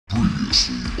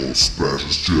Previously on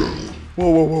Spash's channel.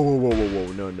 Whoa,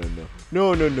 no, whoa.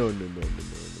 No.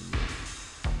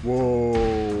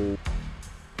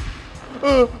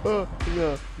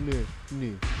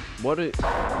 What is...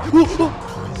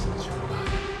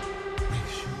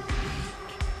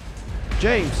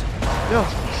 James! No!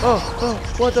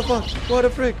 What the fuck? What the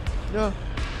frick? No!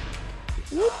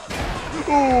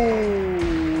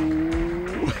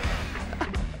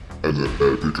 And an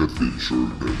epic adventure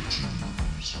that teams.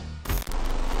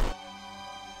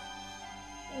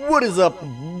 What is up,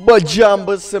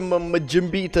 majambas and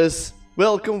majambitas?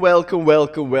 Welcome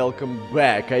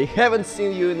back. I haven't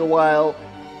seen you in a while.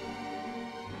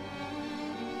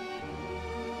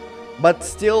 But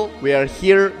still, we are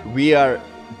here. We are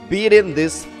beating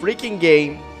this freaking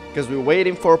game because we're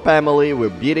waiting for Pamela. We're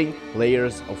beating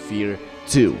Layers of Fear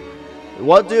 2.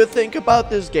 What do you think about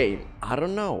this game? I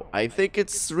don't know. I think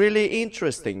it's really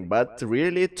interesting, but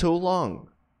really too long.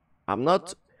 I'm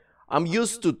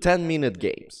used to 10-minute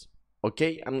games.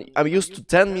 Okay? I'm used to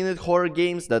 10-minute horror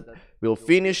games that will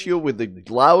finish you with the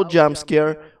loud jump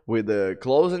scare, with the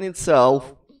closing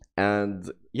itself, and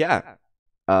yeah.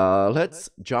 Let's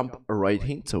jump right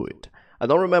into it. I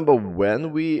don't remember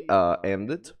when we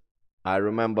ended. I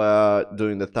remember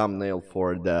doing the thumbnail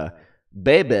for the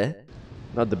baby,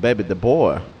 not the baby, the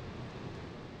boy.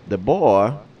 The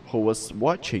boy who was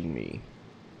watching me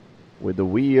with the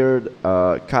weird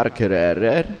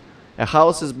karkerer. A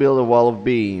house is built of wall of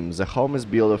beams. A home is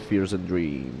built of fears and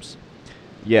dreams.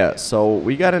 Yeah, so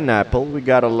we got an apple. We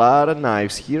got a lot of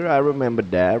knives here. I remember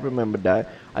that.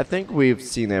 I think we've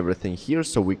seen everything here,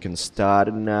 so we can start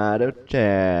another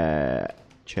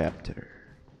chapter.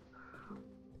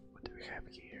 What do we have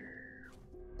here?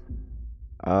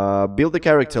 Build a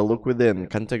character, look within,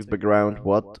 context, background,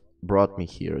 what brought me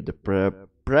here, the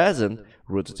present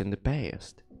rooted in the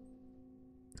past.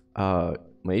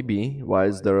 Maybe, why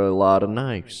is there a lot of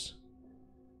knives?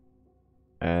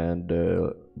 And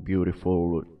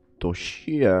beautiful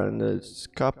Toshia and a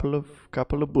couple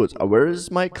of boots. Where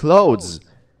is my clothes?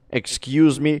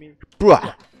 Excuse me.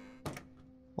 Bruh.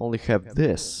 Only have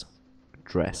this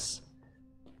dress.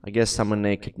 I guess I'm a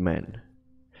naked man.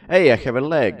 Hey, I have a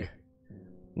leg.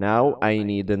 Now I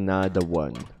need another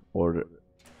one. Or...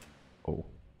 oh,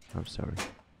 I'm sorry.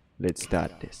 Let's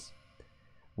start this.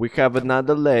 We have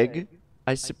another leg,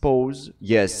 I suppose.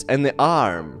 Yes, and the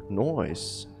arm.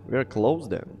 Nice. We are close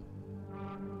then.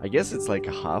 I guess it's like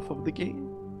a half of the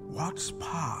game. What's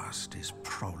past is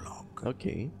prologue.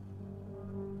 Okay.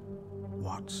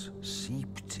 What's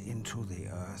seeped into the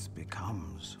earth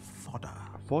becomes fodder.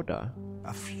 Fodder?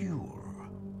 A fuel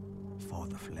for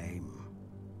the flame.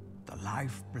 The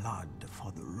lifeblood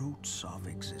for the roots of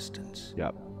existence.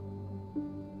 Yep.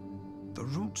 The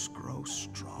roots grow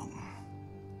strong.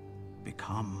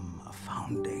 Become a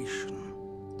foundation.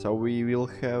 So we will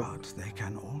have... but they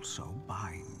can also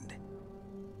bind.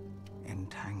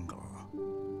 Entangle.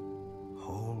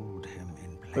 Hold him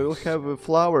in place. We will have a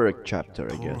flower chapter,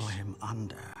 I guess. Pull him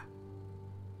under.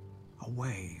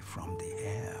 Away from the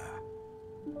air.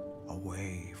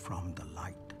 Away from the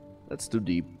light. That's too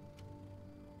deep.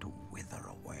 To wither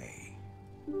away.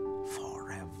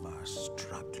 Forever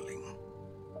struggling.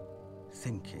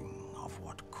 Thinking of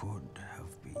what could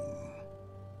have been.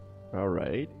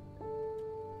 Alright.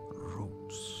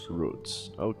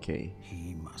 Roots. Okay.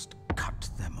 He must cut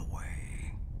them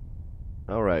away.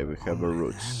 Alright, we have a Only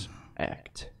roots then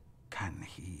act. can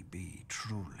he be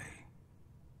truly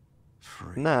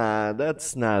free? Nah,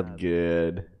 that's not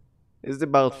good. It's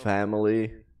about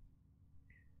family.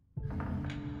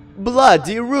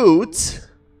 Bloody roots!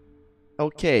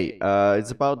 Okay,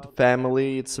 it's about the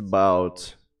family, it's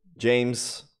about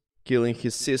James killing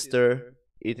his sister,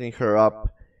 eating her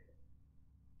up,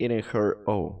 eating her...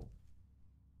 oh.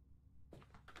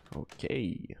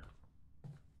 Okay.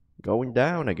 Going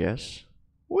down, I guess.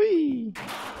 Whee!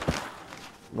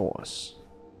 Nice.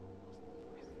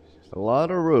 A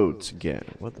lot of roots again.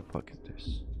 What the fuck is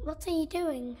this? What are you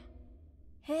doing?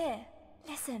 Here,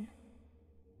 listen.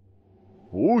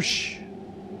 Whoosh!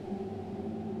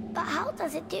 But how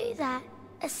does it do that?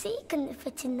 A sea couldn't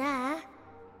fit in there.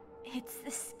 It's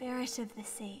the spirit of the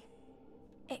sea.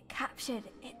 It captured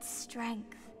its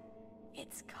strength,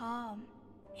 its calm,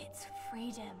 its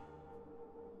freedom.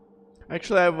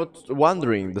 Actually, I was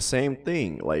wondering the same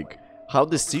thing, like how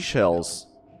the seashells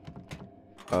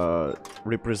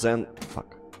represent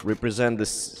the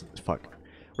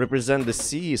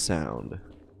sea sound.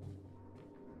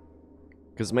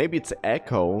 Because maybe it's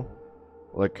echo,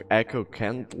 like echo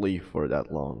can't live for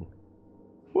that long.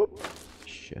 Whoop!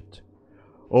 Shit.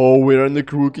 Oh, we're in the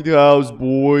crooked house,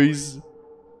 boys.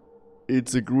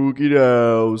 It's a crooked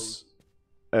house.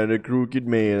 And a crooked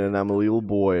man, and I'm a little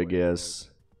boy, I guess.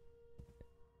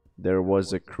 There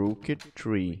was a crooked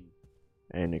tree.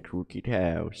 And a crooked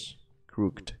house.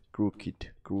 Crooked.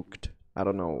 I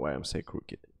don't know why I'm saying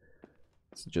crooked.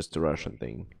 It's just a Russian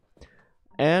thing.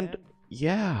 And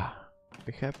yeah,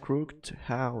 we have crooked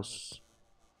house.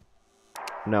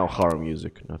 Now horror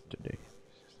music, not today.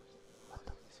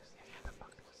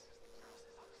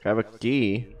 Have a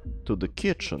key to the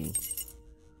kitchen.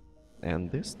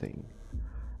 And this thing.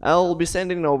 I'll be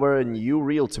sending over a new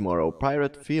reel tomorrow.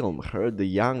 Pirate film. Heard the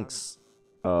youngs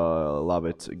love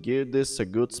it. Give this a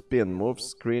good spin. More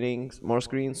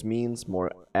screens means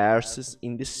more arses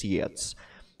in the seats.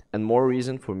 And more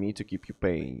reason for me to keep you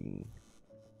paying.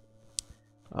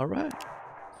 Alright.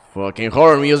 Fucking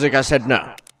horror music, I said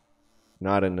no.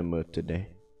 Not in the mood today.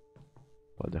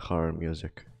 For the horror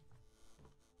music.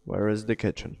 Where is the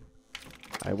kitchen?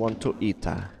 I want to eat.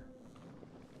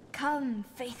 Come,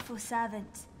 faithful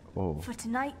servant. Oh. For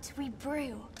tonight we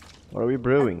brew. What are we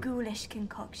brewing? A ghoulish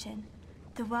concoction.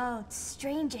 The world's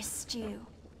strangest stew.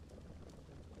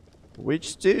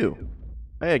 Which stew?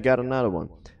 Hey, I got another one.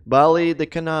 Bali the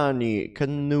Kanoni,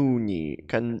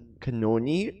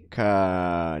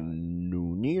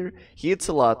 he eats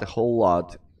a lot, a whole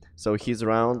lot. So he's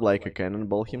round like a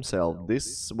cannonball himself.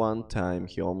 This one time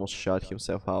he almost shot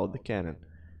himself out the cannon.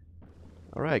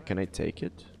 Alright, can I take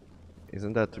it?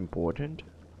 Isn't that important?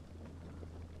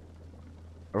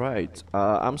 Alright,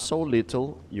 I'm so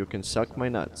little, you can suck my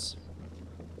nuts.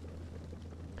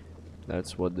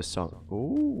 That's what the song...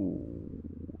 Ooh,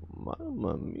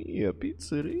 mamma mia,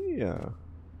 pizzeria.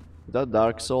 Is that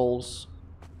Dark Souls?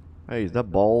 Hey, is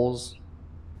that balls?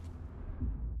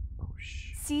 Oh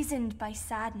shit. Seasoned by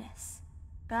sadness,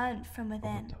 burnt from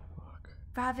within. What the fuck?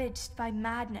 Ravaged by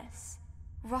madness,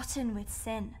 rotten with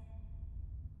sin.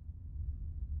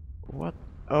 What?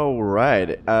 Oh,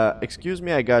 right. Excuse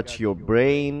me, I got your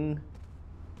brain.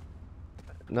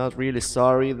 Not really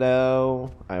sorry,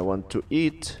 though. I want to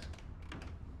eat.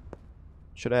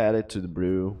 Should I add it to the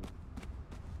brew?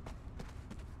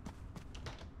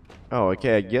 Oh,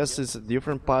 okay, I guess it's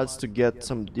different parts to get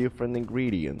some different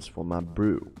ingredients for my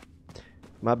brew.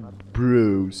 My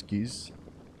brewskis.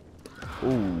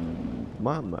 Ooh,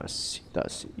 mamacita,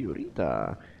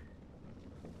 señorita.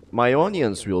 My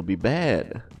onions will be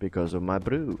bad because of my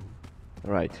brew.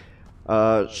 Alright.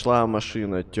 Шла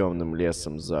машина темным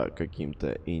лесом за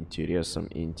каким-то интересом.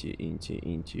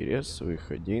 Интерес.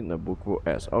 Выходи на букву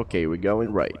S. Okay, we're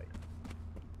going right.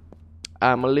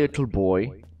 I'm a little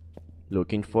boy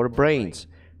looking for brains.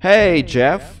 Hey,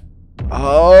 Jeff.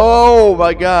 Oh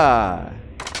my god.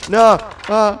 No,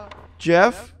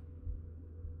 Jeff.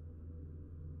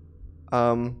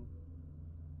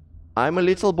 I'm a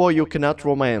little boy, you cannot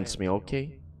romance me,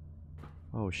 okay?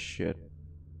 Oh shit.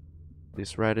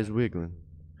 This rat is wiggling.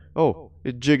 Oh,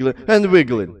 it's jiggling and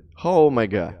wiggling. Oh my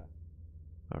god.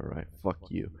 Alright, fuck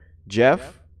you.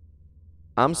 Jeff?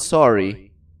 I'm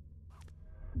sorry.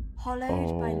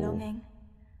 Hollowed by longing,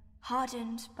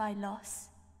 hardened by loss.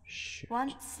 Shit.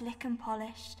 Once slick and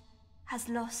polished, has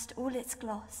lost all its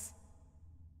gloss.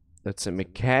 That's a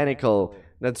mechanical...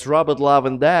 That's Robert Love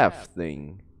and Death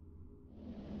thing.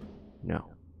 No.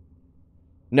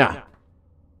 No.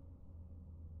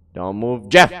 Don't move,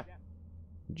 Jeff!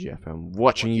 Jeff, I'm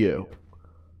watching you.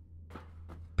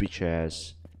 Bitch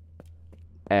ass.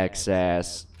 X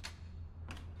ass.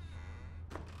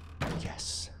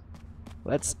 Yes.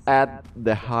 Let's add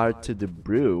the heart to the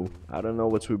brew. I don't know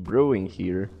what we're brewing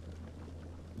here.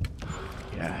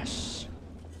 Yes.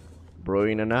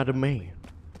 Brewing another man.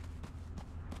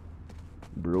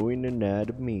 Brewing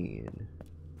another man.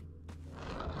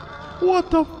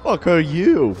 What the fuck are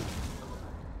you?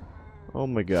 Oh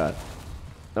my god.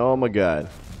 Oh my god.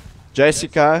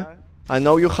 Jessica, I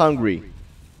know you're hungry.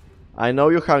 I know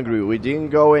you're hungry. We didn't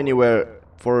go anywhere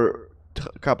for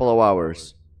a couple of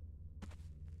hours.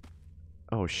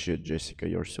 Oh shit, Jessica,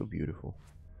 you're so beautiful.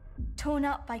 Torn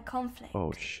up by conflict.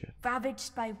 Oh shit.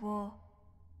 Ravaged by war.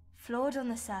 Flawed on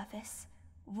the surface.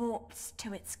 Warped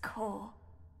to its core.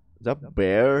 Is that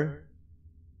bear?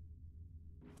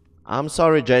 I'm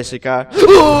sorry, Jessica.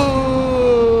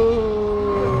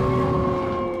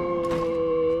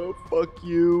 Fuck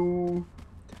you.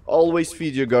 Always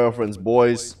feed your girlfriends,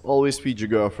 boys. Always feed your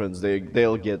girlfriends.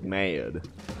 They'll get mad.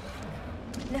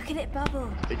 Look at it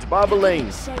bubble. It's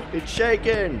bubbling. Shake. It's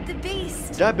shaking. The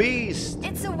beast. The beast.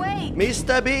 It's awake.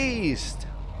 Mr. Beast.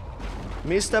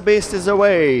 Mr. Beast is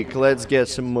awake. Let's get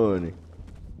some money.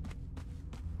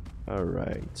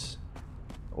 Alright.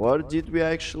 What did we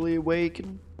actually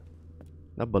awaken?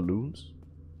 Not balloons.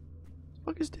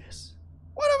 What the fuck is this?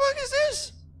 What the fuck is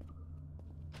this?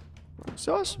 It's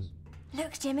awesome.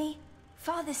 Look, Jimmy.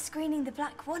 Father's screening the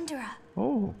Black Wanderer.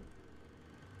 Oh.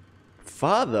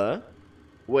 Father?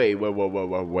 Wait.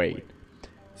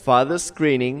 Father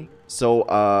screening. So,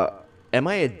 am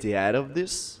I a dad of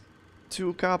this?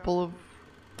 Couple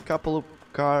of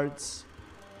cards.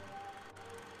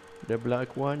 The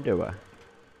Black Wanderer.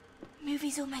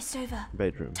 Movie's almost over.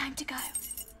 Bedroom. Time to go.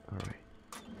 Alright.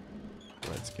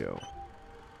 Let's go.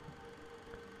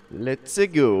 Let's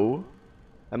go.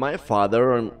 Am I a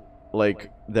father or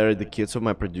like they're the kids of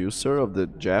my producer of the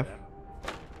Jeff?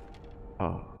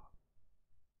 Oh.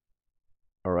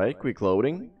 Alright, quick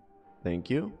loading. Thank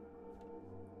you.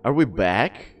 Are we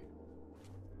back?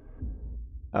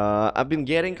 I've been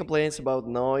getting complaints about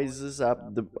noises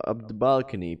up the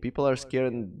balcony. People are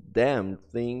scared and damn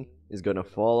thing is gonna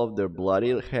fall off their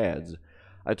bloody heads.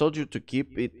 I told you to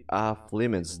keep it off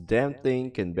limits. Damn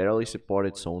thing can barely support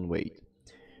its own weight.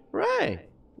 Right.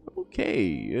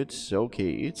 Okay, it's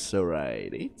okay. It's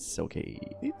alright. It's okay.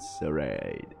 It's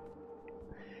alright.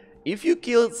 If you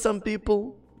killed some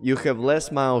people, you have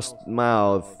less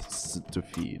mouths to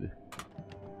feed.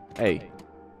 Hey.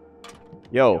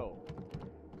 Yo.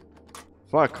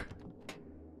 Fuck.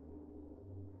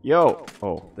 Yo.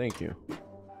 Oh, thank you.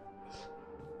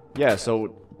 Yeah,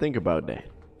 so think about that.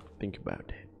 Think about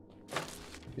that.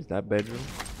 Is that bedroom?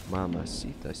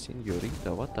 Mamacita,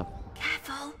 senorita, what the?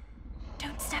 Careful.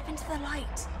 Don't step into the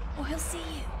light, or he'll see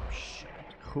you. Shit.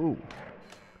 Who?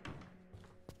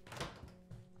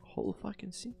 Whole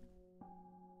fucking scene.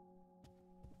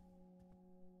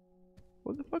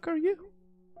 What the fuck are you?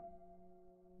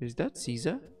 Is that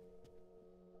Caesar?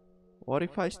 What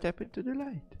if I step into the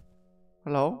light?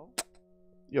 Hello?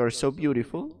 You're so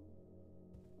beautiful.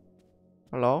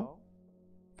 Hello?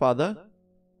 Father?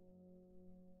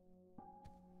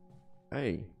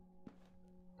 Hey.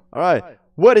 Alright.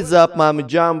 What is up, Mama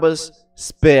Jambas?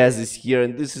 Spaz is here,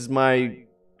 and this is my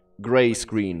gray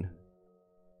screen.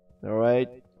 Alright.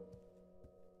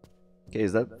 Okay,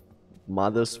 is that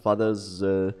father's,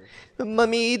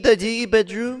 mommy, daddy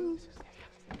bedroom?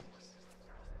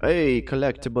 Hey,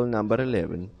 collectible number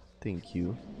 11. Thank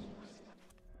you.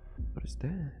 What is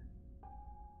that?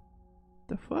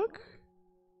 The fuck?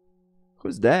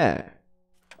 Who's that?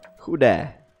 Who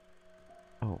that?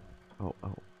 Oh.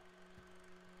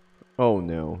 Oh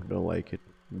no, don't like it.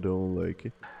 Don't like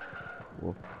it.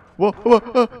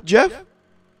 Whoa, Jeff?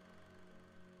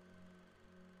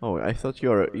 Oh, I thought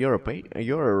you're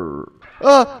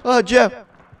Jeff.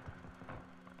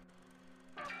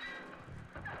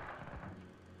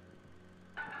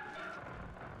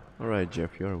 Alright,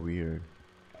 Jeff, you're weird.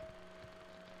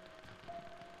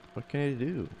 What can I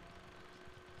do?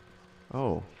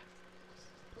 Oh.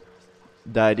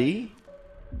 Daddy?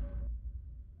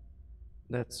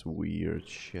 That's weird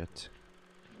shit.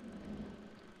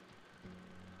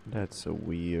 That's a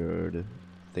weird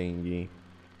thingy.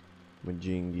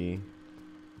 Majingy.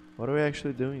 What are we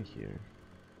actually doing here?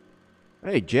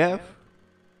 Hey, Jeff!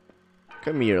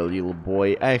 Come here, little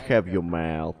boy. I have your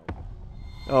mouth.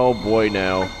 Oh boy,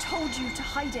 now. I told you to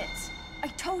hide it. I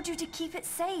told you to keep it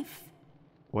safe.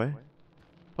 What?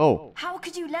 Oh. How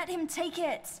could you let him take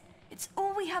it? It's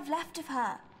all we have left of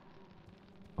her.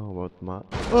 Oh, what my...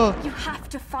 Oh! You have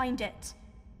to find it.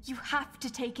 You have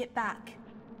to take it back.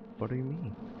 What do you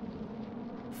mean?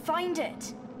 Find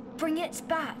it. Bring it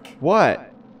back.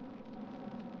 What?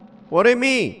 What do you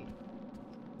mean?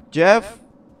 Jeff?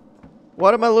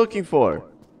 What am I looking for?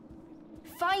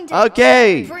 Find it.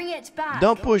 Okay! Bring it back.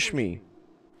 Don't push me.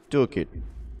 Took it.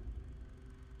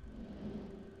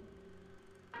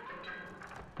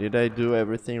 Did I do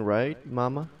everything right,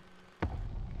 Mama?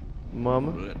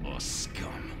 Mama? Little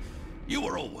scum. You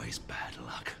were always bad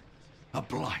luck. A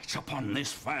blight upon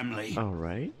this family.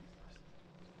 Alright.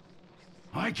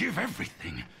 I give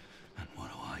everything. And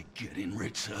what do I get in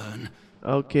return?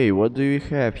 Okay, what do you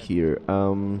have here? A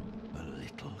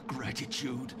little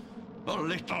gratitude. A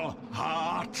little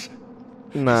heart.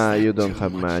 Nah, Is you that don't too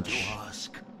have much much. to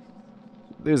ask?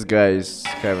 This guy's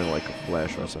having like a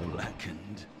flash or something.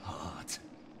 Blackened heart.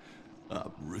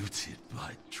 Uprooted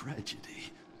by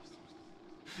tragedy.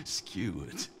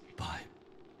 Skewered by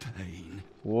pain.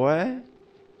 What?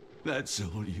 That's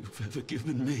all you've ever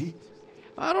given me?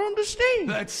 I don't understand.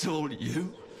 That's all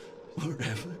you were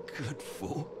ever good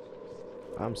for?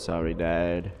 I'm sorry,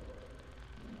 Dad.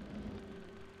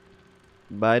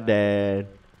 Bye, Dad.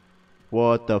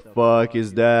 What the fuck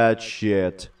is that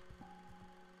shit?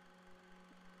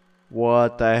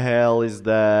 What the hell is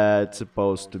that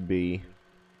supposed to be?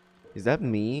 Is that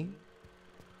me?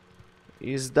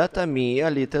 Is that a me, a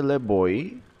little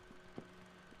boy?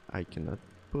 I cannot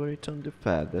put it on the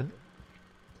feather.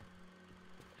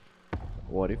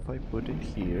 What if I put it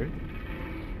here?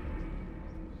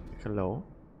 Hello?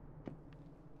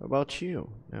 What about you?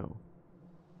 No.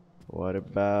 What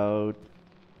about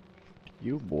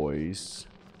you boys?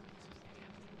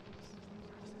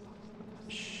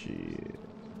 Shit.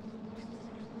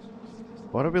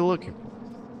 What are we looking for?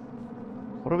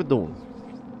 What are we doing?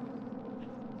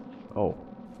 Oh.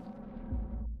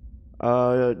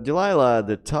 Delilah,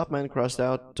 the top man crossed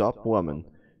out top woman.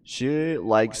 She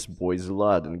likes boys a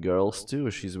lot and girls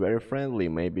too. She's very friendly,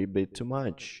 maybe a bit too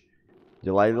much.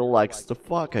 Delilah likes to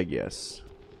fuck, I guess.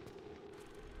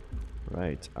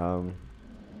 Right,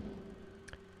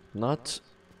 not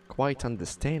quite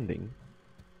understanding.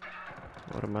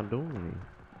 What am I doing?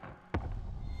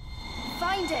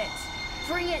 Find it!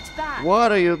 Bring it back! What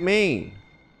do you mean?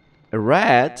 A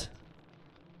rat?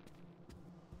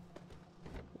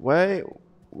 Wait,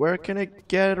 where can I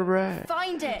get a rat?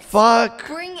 Find it! Fuck!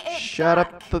 Bring it Shut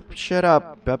back! up, shut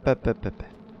up.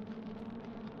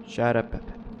 Shut up.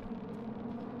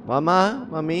 Mama,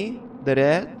 mommy, the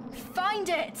rat? Find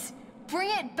it! Bring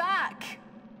it back!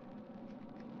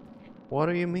 What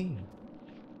do you mean?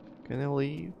 Can I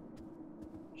leave?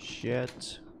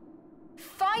 Shit.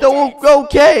 Find No, it!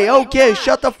 okay, Bring it okay, back!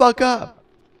 shut the fuck up.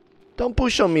 Don't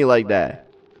push on me like that.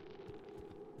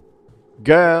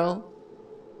 Girl.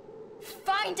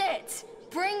 Find it!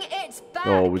 Bring it back!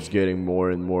 Oh, it's getting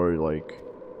more and more like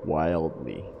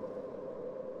wildly.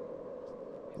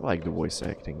 I like the voice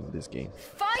acting in this game.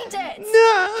 Find it!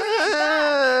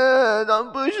 No,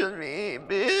 don't push on me,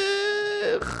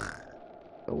 bitch.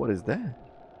 Oh, what is that?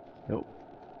 Nope.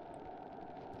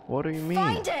 What do you mean?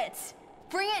 Find it!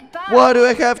 Bring it back! What do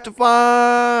I have to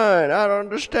find? I don't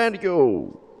understand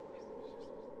you.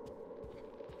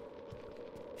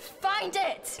 Find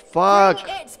it! Fuck.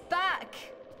 Bring it back!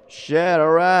 Shit,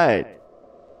 alright.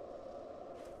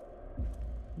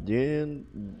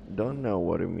 Don't know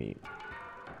what you mean.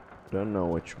 Don't know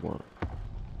what you want.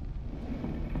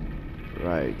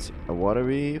 Right. What are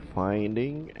we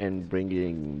finding and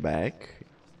bringing back?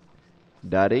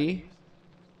 Daddy?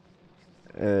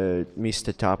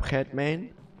 Mr. Top Hat Man?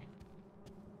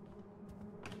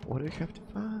 What do we have to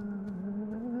find?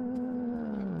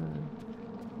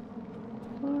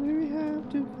 What do we have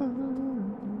to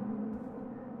find?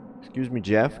 Excuse me,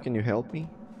 Jeff, can you help me?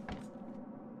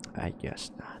 I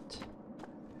guess not.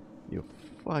 You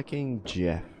fucking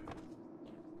Jeff.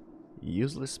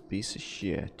 Useless piece of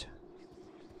shit.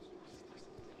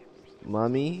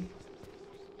 Mommy?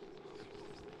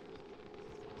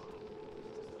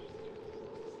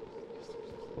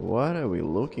 What are we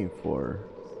looking for?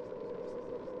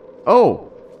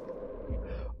 Oh!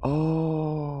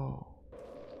 Oh!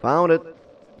 Found it!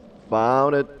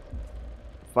 Found it!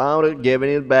 Found it! Giving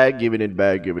it back, giving it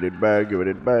back, giving it back, giving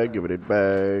it back, giving it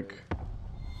back.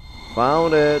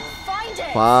 Found it! Find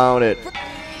it! Found it!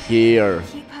 Here.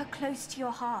 Keep her close to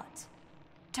your heart.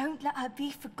 Don't let her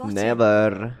be forgotten.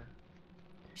 Never.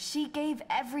 She gave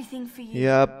everything for you.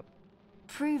 Yep.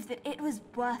 Prove that it was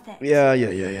worth it. Yeah.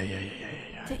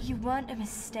 That you weren't a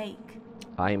mistake.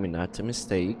 I'm not a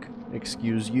mistake.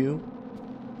 Excuse you.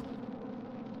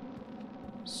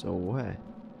 So what?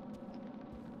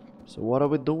 So what are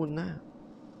we doing now?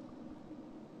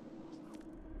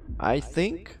 I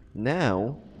think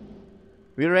now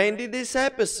we're ending this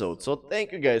episode. So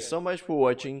thank you guys so much for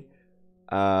watching.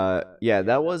 Yeah,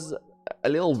 that was a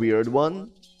little weird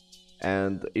one.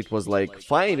 And it was like,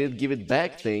 find it, give it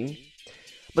back thing.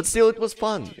 But still, it was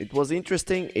fun. It was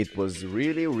interesting. It was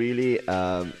really, really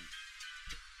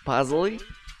puzzly.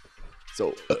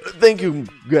 So, thank you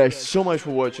guys so much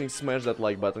for watching. Smash that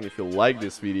like button if you like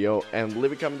this video. And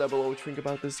leave a comment down below what you think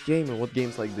about this game. And what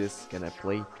games like this can I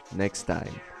play next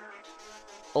time.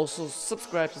 Also,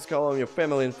 subscribe to Skull on your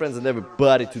family and friends and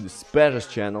everybody to the Spanish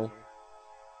channel.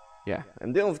 Yeah,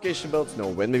 and the notification bell to know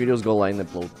when the videos go live and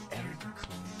upload.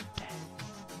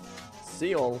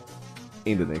 See you all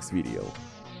in the next video.